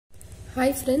Hi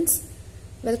friends,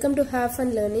 welcome to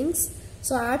Havefunlearnings.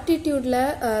 So aptitude la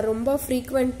romba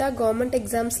frequent government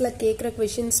exams la kekra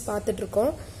questions paathirukom.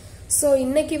 So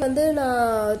இன்னைக்கு வந்து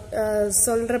நான்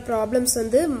சொல்ற problems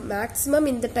வந்து maximum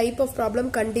இந்த type of problem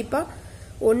கண்டிப்பா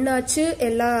ஒண்ணாச்சு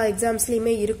எல்லா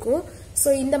எக்ஸாம்ஸ்லயுமே இருக்கும்.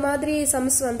 So இந்த மாதிரி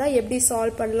sums வந்தா எப்படி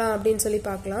solve பண்ணலாம் அப்படினு சொல்லி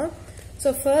பார்க்கலாம்.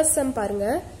 So first sum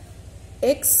பாருங்க.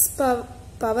 X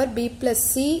power b plus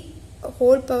c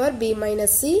whole power b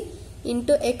minus c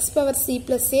into x power c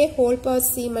plus a whole power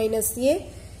c minus a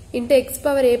into x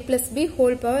power a plus b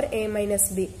whole power a minus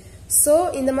b. So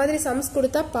இந்த மாதிரி sums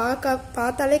கொடுத்தா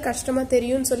பார்த்தாலே கஷ்டமா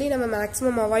தெரியும்னு சொல்லி நம்ம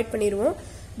maximum avoid பண்ணிடுவோம்.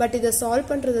 But இதை solve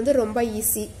பண்றது வந்து ரொம்ப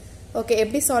ஈஸி. ஓகே,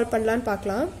 எப்படி solve பண்ணலாம்னு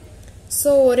பார்க்கலாம். ஸோ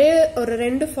ஒரு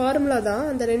ரெண்டு ஃபார்முலா தான்,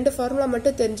 அந்த ரெண்டு ஃபார்முலா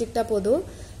மட்டும் தெரிஞ்சுக்கிட்டா போதும்.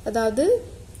 அதாவது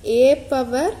a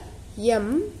power m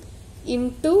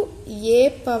into a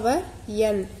power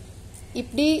n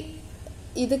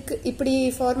இப்படி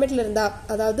ஃபார்மேட்ல இருந்தா,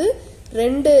 அதாவது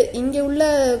ரெண்டு இங்க உள்ள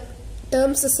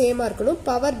டேர்ம்ஸ் சேமா இருக்கணும்,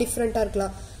 பவர் டிஃபரெண்டா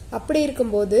இருக்கலாம். அப்படி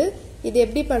இருக்கும்போது இது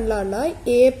எப்படி பண்ணலாம்னா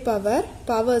a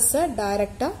பவர்ஸை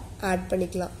டைரக்டா ஆட்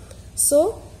பண்ணிக்கலாம். ஸோ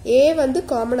a வந்து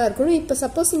காமனா இருக்கணும். இப்போ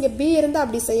சப்போஸ் இங்க b இருந்தா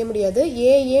அப்படி செய்ய முடியாது.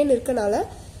 ஏன்னு இருக்கனால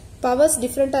பவர்ஸ்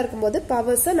டிஃபரெண்டா இருக்கும்போது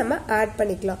பவர்ஸை நம்ம ஆட்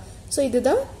பண்ணிக்கலாம். ஸோ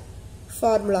இதுதான்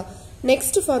ஃபார்முலா.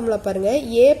 நெக்ஸ்ட் ஃபார்முலா பாருங்க,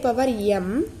 a power m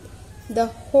the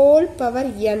whole power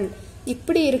n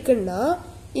இப்படி இருக்குன்னா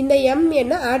இந்த m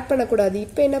என்ன ஆட் பண்ணக்கூடாது.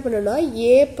 இப்போ என்ன பண்ணணும்னா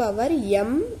a power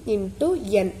m into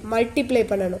n multiply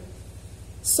பண்ணணும்.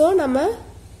 ஸோ நம்ம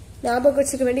ஞாபகம்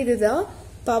வச்சுக்க வேண்டியதுதான்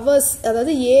பவர்ஸ்,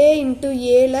 அதாவது a into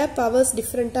aல பவர்ஸ்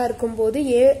டிஃப்ரெண்டா இருக்கும்போது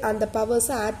a அந்த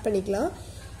பவர்ஸை ஆட் பண்ணிக்கலாம்.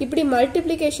 இப்படி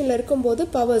மல்டிப்ளிகேஷன்ல இருக்கும்போது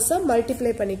பவர்ஸை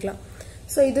மல்டிப்ளை பண்ணிக்கலாம்.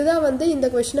 ஸோ இதுதான் வந்து இந்த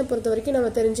கொஸ்டினை பொறுத்த வரைக்கும்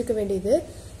நம்ம தெரிஞ்சுக்க வேண்டியது.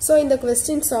 ஸோ இந்த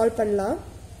கொஸ்டின் சால்வ் பண்ணலாம்.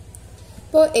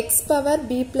 இப்போ x power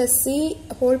b plus c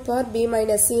whole power b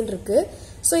minus c இருக்கு.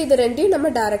 ஸோ இது ரெண்டையும் நம்ம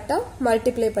டைரக்டா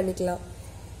மல்டிப்ளை பண்ணிக்கலாம்.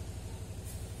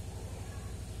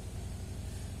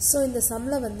 ஸோ இந்த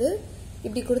சம்ல வந்து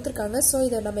இப்படி கொடுத்துருக்காங்க. ஸோ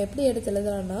இதை நம்ம எப்படி எடுத்து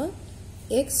எழுதலாம்னா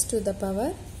x to the power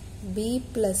b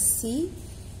plus c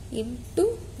into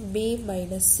b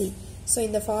minus c. So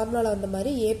இந்த ஃபார்முலா வந்த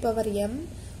மாதிரி a power m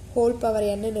whole power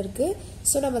n இருக்கு.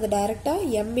 ஸோ நம்ம அதை டைரக்டா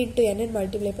m into n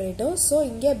மல்டிப்ளை பண்ணிட்டோம். ஸோ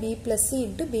இங்கே b plus c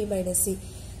into b minus c.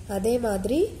 அதே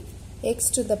மாதிரி x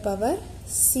to the power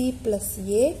c plus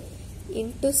a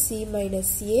into c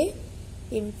minus a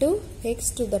into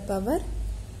x to the power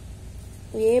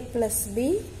a plus b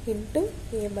into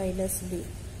a minus b.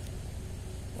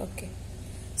 Okay,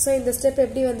 so இந்த step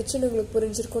எப்படி வந்துச்சுன்னு உங்களுக்கு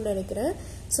புரிஞ்சிருக்கும்னு நினைக்கிறேன்.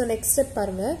 So next step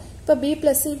பாருங்க. இப்போ b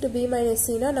plus c into b minus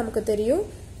c னா நமக்கு தெரியும்,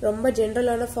 ரொம்ப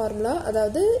ஜென்ரலான ஃபார்முலா.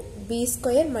 அதாவது b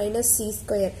square minus c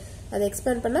square, அதை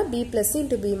எக்ஸ்பேண்ட் பண்ணா b plus c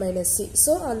into b minus c.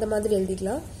 So அந்த மாதிரி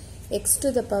எழுதிக்கலாம். x to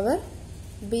the power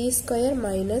b square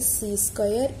minus c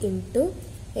square into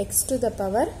x to the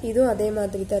power, இதுவும் அதே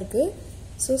மாதிரி தான் இருக்கு.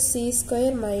 So c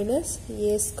square minus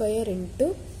a square into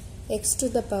x to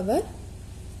the power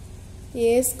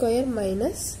a square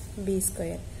minus b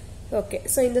square. Okay,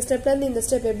 so இந்த ஸ்டெப்ல இருந்து இந்த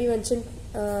step எப்படி வந்துச்சுன்னு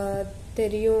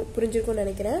தெரியும், புரிஞ்சிருக்கும்னு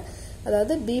நினைக்கிறேன்.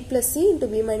 அதாவது b plus c into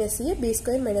b minus c b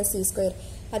square minus c square,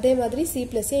 அதே மாதிரி c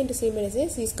plus a into c minus a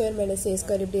c square minus a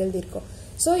square இப்படி எழுதியிருக்கோம்.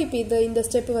 ஸோ இப்போ இந்த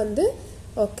ஸ்டெப் வந்து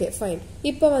ஓகே ஃபைன்.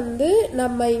 இப்போ வந்து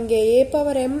நம்ம இங்கே a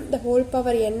power m the whole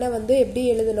power n வந்து எப்படி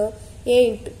எழுதணும், a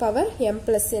into power m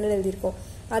plus n எழுதியிருக்கோம்.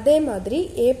 அதே மாதிரி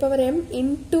a power m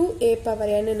into a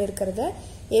power n இருக்கிறத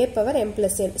a power m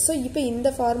plus n. So இப்போ இந்த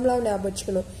ஃபார்முலாவை ஞாபகம்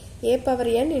வச்சுக்கணும், a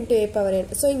power n into a power n.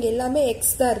 So இங்கே எல்லாமே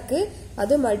x தான் இருக்கு,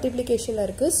 அது மல்டிப்ளிகேஷன்ல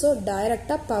இருக்கு. ஸோ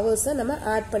டைரக்டா பவர்ஸை நம்ம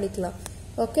ஆட் பண்ணிக்கலாம்.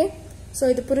 ஓகே, ஸோ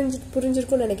இது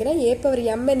புரிஞ்சிருக்கும்னு நினைக்கிறேன். a பவர்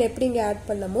mn எப்படி இங்கே ஆட்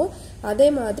பண்ணமோ அதே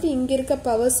மாதிரி இங்க இருக்க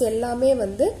பவர்ஸ் எல்லாமே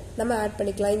வந்து நம்ம ஆட்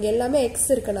பண்ணிக்கலாம். இங்க எல்லாமே x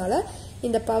இருக்கனால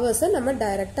இந்த பவர்ஸை நம்ம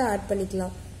டைரக்டா ஆட்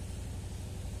பண்ணிக்கலாம்.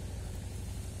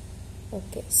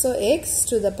 Okay, so x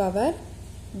to the power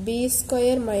b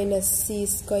square minus c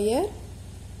square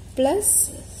plus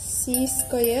c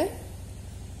square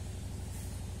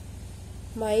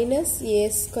minus a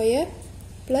square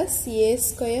plus a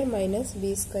square minus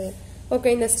b square. Okay,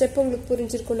 இந்த ஸ்டெப் உங்களுக்கு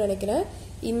புரிஞ்சிருக்கும்னு நினைக்கிறேன்.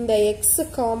 இந்த x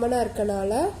காமனா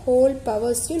இருக்கனால ஹோல்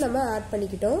பவர்ஸையும் நம்ம ஆட்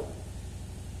பண்ணிக்கிட்டோம்.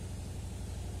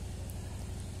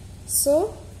 ஸோ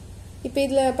இப்போ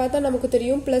இதில் பார்த்தா நமக்கு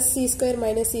தெரியும் plus c square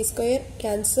minus c square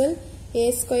cancel, a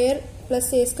square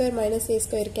plus a square minus a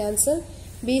square cancel,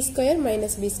 b square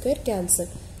minus b square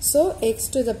cancel. So x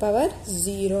to the power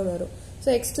 0 வரும். So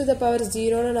x to the power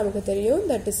 0 நமக்கு தெரியும்,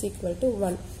 that is equal to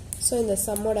 1. So இந்த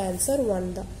சம்மோட answer 1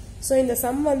 தான். So இந்த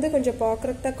some வந்து கொஞ்சம்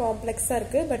பார்க்கறதுக்கு காம்ப்ளெக்ஸாக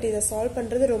இருக்கு, பட் இதை சால்வ்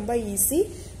பண்ணுறது ரொம்ப ஈஸி.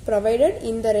 provided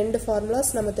இந்த ரெண்டு formulas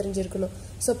நம்ம தெரிஞ்சிருக்கணும்.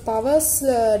 So powers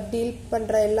deal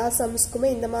பண்ற எல்லா sumsக்குமே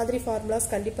இந்த மாதிரி formulas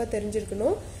கண்டிப்பா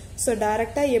தெரிஞ்சிருக்கணும். So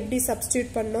டைரக்டா எப்படி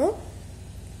substitute பண்ணோம்,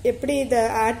 எப்படி இத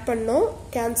ஆட் பண்ணோம்,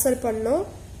 cancel பண்ணோம்,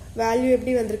 வேல்யூ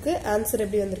எப்படி வந்திருக்கு, ஆன்சர்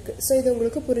எப்படி வந்திருக்கு. So இது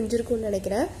உங்களுக்கு புரிஞ்சிருக்கும்னு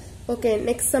நினைக்கிறேன். ஓகே,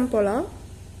 நெக்ஸ்ட் சம் போலாம்.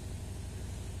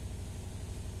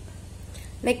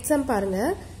 நெக்ஸ்ட் சம் பாருங்க.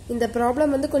 இந்த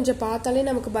ப்ராப்ளம் வந்து கொஞ்சம் பார்த்தாலே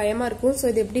நமக்கு பயமா இருக்கும். ஸோ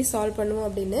இது எப்படி சால்வ் பண்ணுவோம்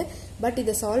அப்படின்னு. பட்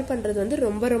இதை சால்வ் பண்றது வந்து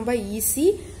ரொம்ப ரொம்ப ஈஸி.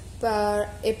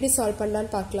 எப்படி சால்வ்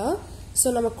பண்ணலான்னு பார்க்கலாம். ஸோ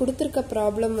நம்ம கொடுத்துருக்க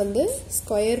ப்ராப்ளம் வந்து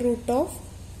square root of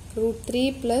 √3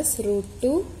 +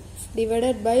 √2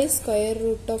 divided by square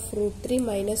root of √3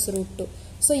 minus √2.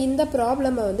 So இந்த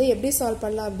ப்ராப்ளமை வந்து எப்படி சால்வ்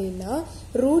பண்ணலாம் அப்படின்னா,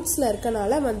 ரூட்ஸ்ல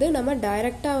இருக்கனால வந்து நம்ம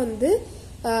டைரக்டா வந்து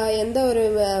எந்த ஒரு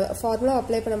ஃபார்முலா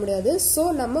அப்ளை பண்ண முடியாது. ஸோ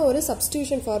நம்ம ஒரு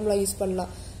சப்ஸ்டிடியூஷன் ஃபார்முலா யூஸ்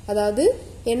பண்ணலாம். அதாவது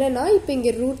என்னன்னா, இப்போ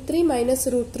இங்க √3 மைனஸ்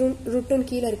 √2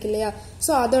 கீழே இருக்கு இல்லையா,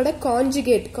 ஸோ அதோட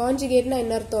காஞ்சுகேட்னா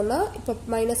என்ன அர்த்தம்னா, இப்போ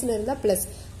மைனஸ்னு இருந்தா பிளஸ்,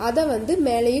 அதை வந்து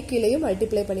மேலேயும் கீழேயும்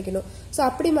மல்டிப்ளை பண்ணிக்கணும். ஸோ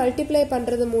அப்படி மல்டிப்ளை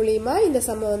பண்றது மூலியமா இந்த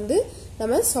சம்ம வந்து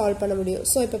நம்ம சால்வ் பண்ண முடியும்.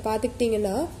 ஸோ இப்போ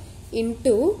பார்த்துக்கிட்டீங்கன்னா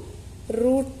இன்டூ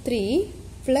 √3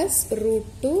 +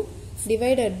 √2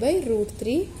 டிவைடட் பை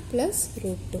 √3 +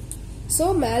 √2. ஸோ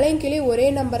மேலையும் கீழே ஒரே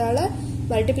நம்பரால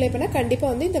மல்டிப்ளை பண்ணா கண்டிப்பா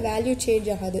வந்து இந்த வேல்யூ சேஞ்ச்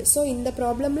ஆகாது. ஸோ இந்த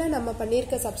ப்ராப்ளம்ல நம்ம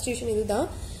பண்ணியிருக்க சப்ஸ்டிடியூஷன் இதுதான்.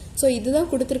 ஸோ இதுதான்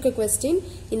கொடுத்துருக்க கொஸ்டின்.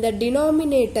 இந்த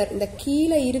டினாமினேட்டர் இந்த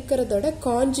கீழே இருக்கிறதோட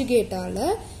காஞ்சுகேட்டால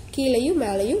கீழையும்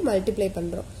மேலையும் மல்டிப்ளை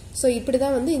பண்றோம். ஸோ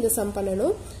இப்படிதான் வந்து இந்த சம்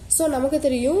பண்ணணும். ஸோ நமக்கு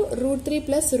தெரியும் √3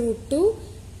 + √2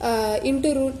 இன்டூ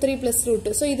 √3 +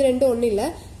 √2. ஸோ இது ரெண்டும் ஒன்றும் இல்லை.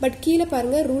 பட் கீழே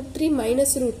பாருங்க √3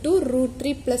 மைனஸ் √2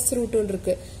 √3 + √2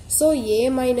 இருக்கு. So a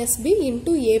minus B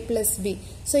into a + b.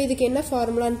 So இதுக்கு என்ன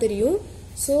ஃபார்முலான்னு தெரியும்.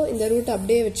 ஸோ இந்த ரூட்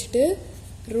அப்படியே வச்சுட்டு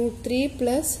 √3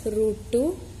 + √2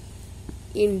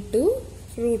 இன்டூ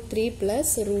 √3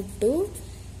 + √2.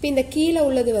 இப்போ இந்த கீழே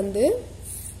உள்ளது வந்து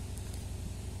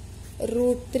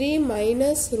 √3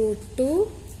 மைனஸ் √2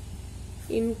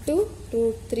 இன்டூ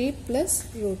 √3 +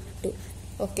 √2.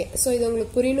 ஓகே, ஸோ இது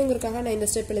உங்களுக்கு புரியணுங்கிறதுக்காக நான் இந்த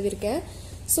ஸ்டெப் எழுதியிருக்கேன்.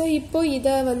 ஸோ இப்போ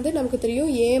இதை வந்து நமக்கு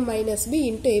தெரியும் a minus B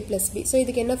into a + b. So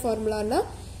இதுக்கு என்ன ஃபார்முலானா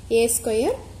a²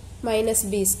 minus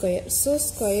b². So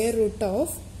square root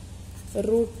of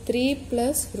 √3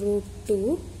 + √2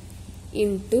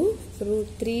 into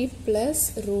 √3 +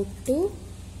 √2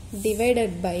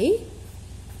 divided by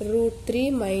 √3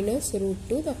 minus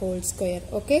 √2 the whole square.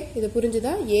 Okay, இது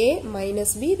புரிஞ்சுதா? a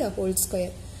minus b the whole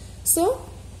square. So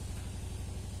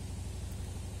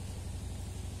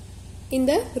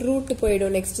இந்த ரூட்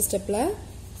போயிடும் நெக்ஸ்ட் ஸ்டெப்ல.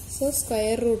 So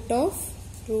square root of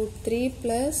 √3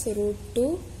 + √2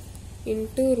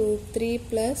 into √3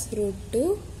 + √2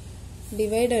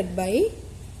 divided by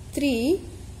 3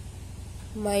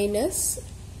 minus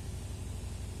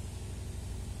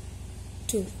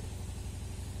 2.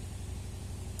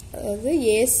 அதாவது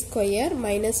a²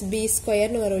 minus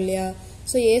b² வரும் இல்லையா.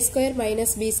 So a²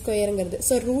 minus b²ங்கிறது.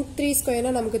 So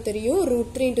 √3² நமக்கு தெரியும்.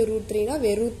 √3 × √3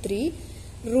 வெறும் 3,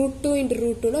 √2 ×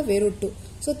 √2 வெறும் 2.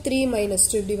 ஸோ 3 மைனஸ்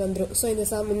 2 இப்படி வந்துடும். ஸோ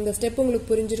இந்த ஸ்டெப் உங்களுக்கு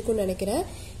புரிஞ்சிருக்கும்னு நினைக்கிறேன்.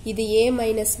 இது a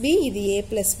மைனஸ் b, இது a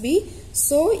 + b.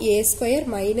 So a²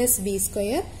 minus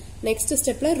b². Next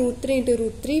ஸ்டெப்ல √3 ×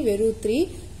 √3 வெறும் 3,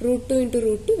 √2 ×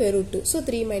 √2 வெறும் 2. So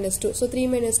 3 minus 2. ஸோ 3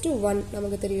 மைனஸ் 2 1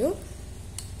 நமக்கு தெரியும்.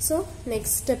 ஸோ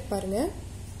நெக்ஸ்ட் ஸ்டெப் பாருங்க.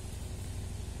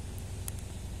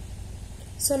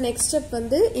 ஸோ நெக்ஸ்ட் ஸ்டெப்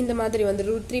வந்து இந்த மாதிரி வந்து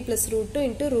 √3 + √2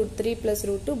 into √3 +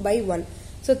 √2 by 1.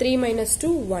 So 3 minus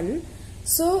 2 1.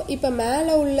 So இப்போ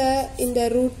மேலே உள்ள இந்த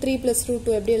 √3 +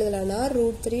 √2 எப்படி எழுதலாம்னா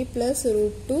 √3 +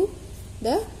 √2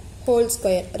 the whole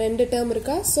square. ரெண்டு டேர்ம்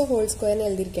இருக்கா. ஸோ ஹோல் ஸ்கொயர்னு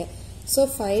எழுதியிருக்கேன். So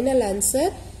final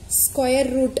answer square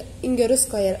root, இங்கே ஒரு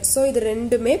ஸ்கொயர். ஸோ இது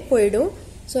ரெண்டுமே போயிடும்.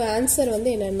 ஸோ ஆன்சர் வந்து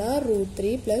என்னன்னா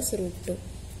 √3 + √2.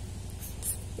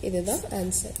 இதுதான்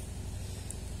ஆன்சர்.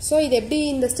 ஸோ இது எப்படி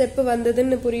இந்த ஸ்டெப்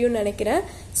வந்ததுன்னு புரியும்னு நினைக்கிறேன்.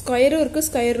 ஸ்கொயரும் இருக்கு,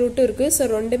 ஸ்கொயர் ரூட்டும் இருக்கு. ஸோ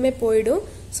ரெண்டுமே போயிடும்.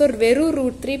 ஸோ வெறும்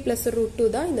 √3 + √2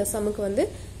 தான் இந்த சம்முக்கு வந்து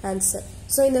ஆன்சர்.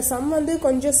 ஸோ இந்த சம் வந்து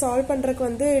கொஞ்சம் சால்வ் பண்றதுக்கு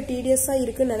வந்து டீடியஸாக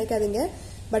இருக்குன்னு நினைக்காதீங்க.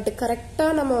 பட்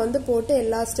கரெக்டாக நம்ம வந்து போட்டு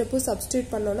எல்லா ஸ்டெப்பும் சப்ஸ்டியூட்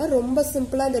பண்ணோம்னா ரொம்ப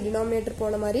சிம்பிளாக இந்த டினாமினேட்டர்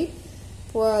போன மாதிரி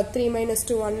 3 மைனஸ்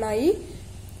 2 1 ஆகி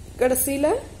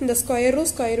கடைசியில் இந்த ஸ்கொயரும்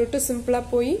ஸ்கொயர் ரூட்டும்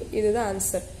சிம்பிளாக போய் இதுதான்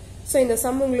ஆன்சர். ஸோ இந்த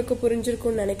சம் உங்களுக்கு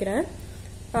புரிஞ்சிருக்கும்னு நினைக்கிறேன்.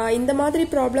 இந்த மாதிரி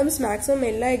ப்ராப்ளம்ஸ் மேக்ஸிமம்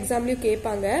எல்லா எக்ஸாம்லயும்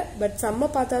கேட்பாங்க. பட் சம்ம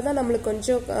பார்த்தா தான் நம்மளுக்கு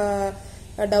கொஞ்சம்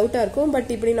டவுட்டா இருக்கும். பட்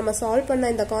இப்படி நம்ம சால்வ்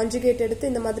பண்ண இந்த கான்ஜுகேட் எடுத்து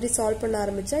இந்த மாதிரி சால்வ் பண்ண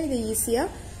ஆரம்பிச்சா இது ஈஸியா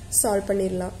சால்வ்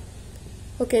பண்ணிடலாம்.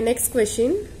 Okay, next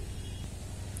question.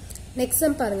 Next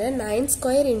sum பாருங்க.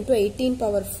 9² ×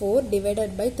 18⁴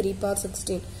 டிவைடட் பை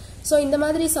 3⁴16. ஸோ இந்த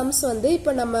மாதிரி சம்ஸ் வந்து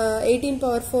இப்போ நம்ம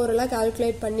 18⁴ எல்லாம்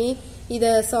கால்குலேட் பண்ணி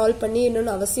இதை சால்வ் பண்ணி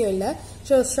இன்னொன்னு அவசியம் இல்லை.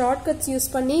 ஸோ ஷார்ட்கட்ஸ் யூஸ்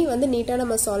பண்ணி வந்து நீட்டாக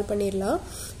நம்ம சால்வ் பண்ணிடலாம்.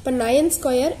 இப்போ 9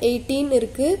 ஸ்கொயர் 18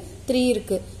 இருக்கு, 3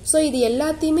 இருக்கு. ஸோ இது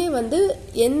எல்லாத்தையுமே வந்து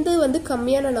எந்த வந்து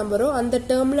கம்மியான நம்பரோ அந்த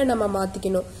டேர்மில் நம்ம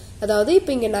மாற்றிக்கணும். அதாவது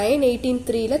இப்போ இங்கே 9, 18,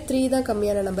 3ல 3 தான்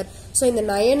கம்மியான நம்பர். ஸோ இந்த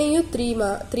 9ஐயும்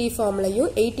 3 ஃபார்ம்லையும்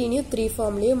 18ஐயும் 3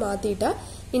 ஃபார்ம்லையும் மாற்றிட்டா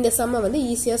இந்த சம்மை வந்து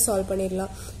ஈஸியாக சால்வ்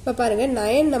பண்ணிடலாம். இப்போ பாருங்க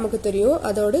 9 நமக்கு தெரியும்,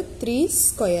 அதோடு 3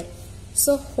 ஸ்கொயர்.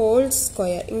 ஸோ ஹோல்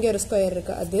ஸ்கொயர், இங்கே ஒரு ஸ்கொயர்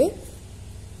இருக்கு, அது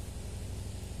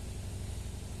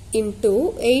இன்டூ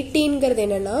 18ங்கிறது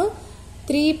என்னன்னா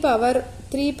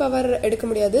 3 பவர் எடுக்க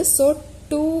முடியாது. So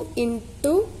 2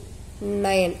 into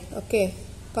 9, okay,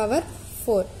 power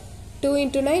 4. 2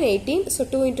 into 9 18. So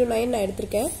 2 into 9 நான்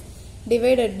எடுத்திருக்கேன்.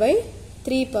 Divided by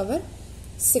 3 power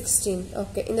 16.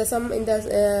 ஓகே,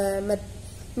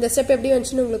 இந்த ஸ்டெப் எப்படி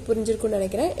வந்துச்சுன்னு உங்களுக்கு புரிஞ்சிருக்கும்னு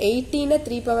நினைக்கிறேன். 18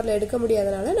 3 பவர்ல எடுக்க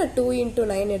முடியாதனால நான் 2 into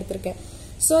 9 எடுத்திருக்கேன்.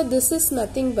 So this is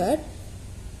nothing but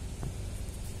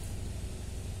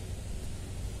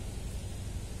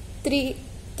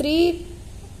 3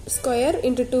 square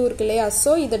into 2 இருக்கு இல்லையா?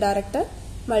 ஸோ இதை டைரக்டா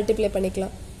மல்டிப்ளை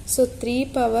பண்ணிக்கலாம். ஸோ 3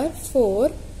 பவர் 4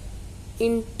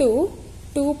 into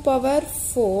 2 பவர்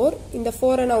 4, இந்த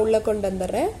 4 நான் உள்ள கொண்டு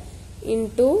வந்துடுறேன்,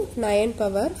 into 9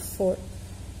 power 4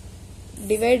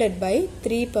 divided by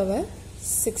 3 power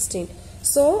 16.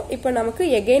 So இப்போ நமக்கு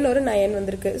எகெயின் ஒரு 9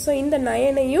 வந்திருக்கு. ஸோ இந்த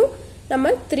 9ஐயும்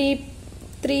நம்ம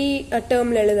 3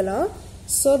 டேர்மில் எழுதலாம்.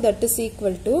 So that is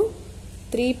equal to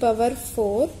 3 power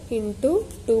 4 into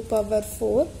 2 power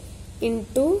 4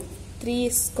 into 3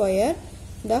 square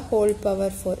the whole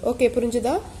power 4. Okay,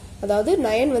 புரிஞ்சுதா? அதாவது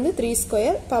 9 வந்து 3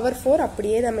 ஸ்கொயர், பவர் 4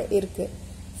 அப்படியே நம்ம இருக்கு,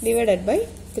 divided by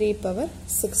 3 power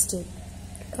 16.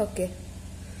 Okay,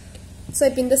 so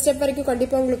இப்போ இந்த ஸ்டெப் வரைக்கும்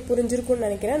கண்டிப்பாக உங்களுக்கு புரிஞ்சிருக்கும்னு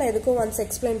நினைக்கிறேன். நான் எதுக்கும் ஒன்ஸ்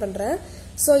எக்ஸ்பிளைன் பண்ணுறேன்.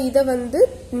 ஸோ இதை வந்து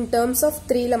இன் டேர்ம்ஸ் ஆஃப்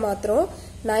 3ல மாத்திரம்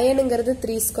 9ங்கிறது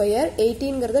 3 ஸ்கொயர்,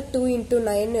 18ங்கிறத 2 into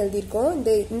 9 எழுதியிருக்கோம்.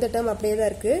 இந்த டேர்ம் அப்படியே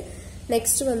தான் இருக்கு.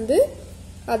 நெக்ஸ்ட் வந்து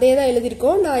அதே தான்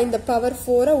எழுதியிருக்கோம். நான் இந்த பவர்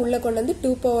 4 உள்ள கொண்டு வந்து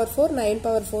 2 பவர் 4 9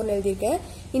 பவர் 4 எழுதியிருக்கேன்.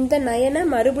 இந்த 9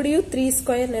 மறுபடியும் 3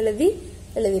 ஸ்கொயர்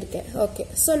எழுதியிருக்கேன். ஓகே,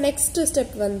 ஸோ நெக்ஸ்ட்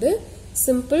ஸ்டெப் வந்து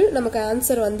சிம்பிள், நமக்கு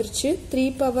ஆன்சர் வந்துருச்சு. 3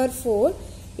 பவர் 4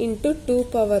 into 2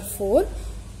 பவர் 4.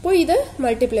 இப்போ இதை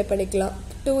மல்டிப்ளை பண்ணிக்கலாம்.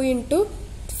 2 into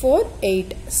 4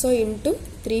 8. So into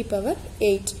 3 power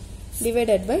 8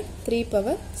 divided by 3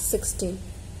 power 16.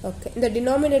 Okay, இந்த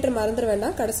டினாமினேட்டர் மறந்துட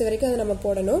வேண்டாம், கடைசி வரைக்கும் அதை நம்ம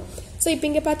போடணும். ஸோ இப்போ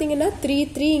இங்கே பார்த்தீங்கன்னா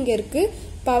 3 இங்கே இருக்கு,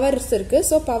 பவர்ஸ் இருக்கு.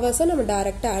 ஸோ பவர்ஸை நம்ம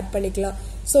டைரக்டாக ஆட் பண்ணிக்கலாம்.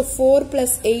 ஸோ 4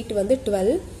 plus 8 வந்து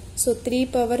 12. So 3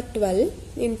 power 12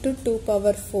 into 2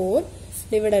 power 4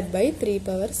 divided by 3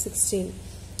 power 16.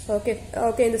 Okay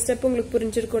okay, இந்த ஸ்டெப் உங்களுக்கு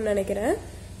புரிஞ்சிருக்கும்னு நினைக்கிறேன்.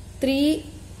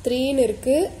 3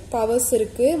 இருக்கு, பவர்ஸ்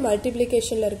இருக்கு,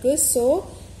 மல்டிப்ளிகேஷன்ல இருக்கு. ஸோ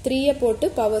 3 போட்டு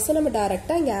பவர்ஸை நம்ம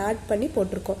டைரக்டா இங்கே ஆட் பண்ணி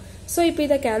போட்டிருக்கோம். ஸோ இப்போ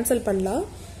இதை கேன்சல் பண்ணலாம்.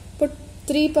 இப்போ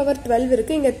 3 பவர் 12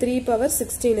 இருக்கு, இங்கே 3 பவர்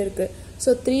 16 இருக்கு. ஸோ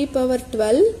 3 பவர்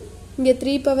 12, இங்கே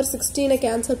 3 பவர் 16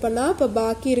 கேன்சல் பண்ணா இப்போ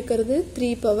பாக்கி இருக்கிறது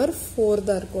 3 பவர் 4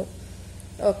 தான் இருக்கும்.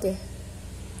 Okay,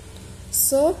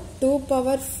 so 2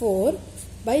 power 4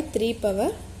 by 3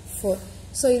 power 4.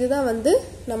 So இதுதான் வந்து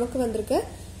நமக்கு வந்திருக்க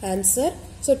answer.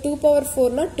 So 2 power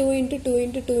 4னா 2 into 2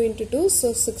 into 2 into 2, so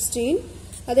 16.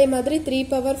 அதே மாதிரி 3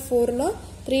 power 4னா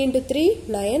 3 into 3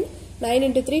 9, 9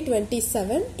 into 3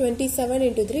 27, 27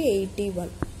 into 3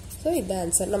 81. So இது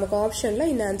ஆன்சர். நமக்கு ஆப்ஷனில்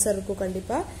இந்த ஆன்சர் இருக்கும்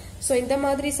கண்டிப்பாக. ஸோ இந்த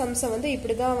மாதிரி சம்ஸை வந்து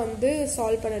இப்படி தான் வந்து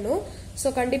சால்வ் பண்ணணும். ஸோ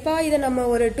கண்டிப்பாக இதை நம்ம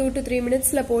ஒரு 2 to 3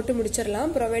 மினிட்ஸில் போட்டு முடிச்சிடலாம்,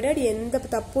 ப்ரொவைடட் எந்த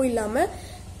தப்பும் இல்லாமல்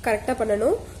கரெக்டாக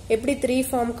பண்ணணும். எப்படி 3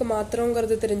 ஃபார்முக்கு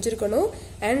மாத்திரங்கிறது தெரிஞ்சிருக்கணும்,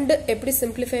 அண்ட் எப்படி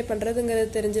சிம்பிளிஃபை பண்ணுறதுங்கிறது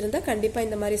தெரிஞ்சிருந்தா கண்டிப்பாக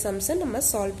இந்த மாதிரி சம்ஸை நம்ம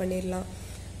சால்வ் பண்ணிடலாம்.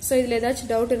 ஸோ இதில் ஏதாச்சும்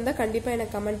டவுட் இருந்தால் கண்டிப்பாக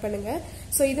எனக்கு கமெண்ட் பண்ணுங்கள்.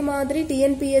 ஸோ இது மாதிரி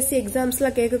டிஎன்பிஎஸ்சி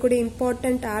எக்ஸாம்ஸில் கேட்கக்கூடிய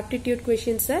இம்பார்ட்டன்ட் ஆப்டிடியூட்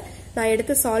கொஷின்ஸை நான்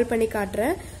எடுத்து சால்வ் பண்ணி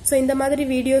காட்டுறேன். ஸோ இந்த மாதிரி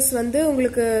வீடியோஸ் வந்து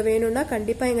உங்களுக்கு வேணும்னா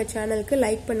கண்டிப்பாக எங்கள் சேனலுக்கு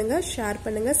லைக் பண்ணுங்கள், ஷேர்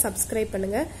பண்ணுங்கள், சப்ஸ்கிரைப்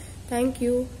பண்ணுங்கள்.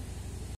 தேங்க்யூ.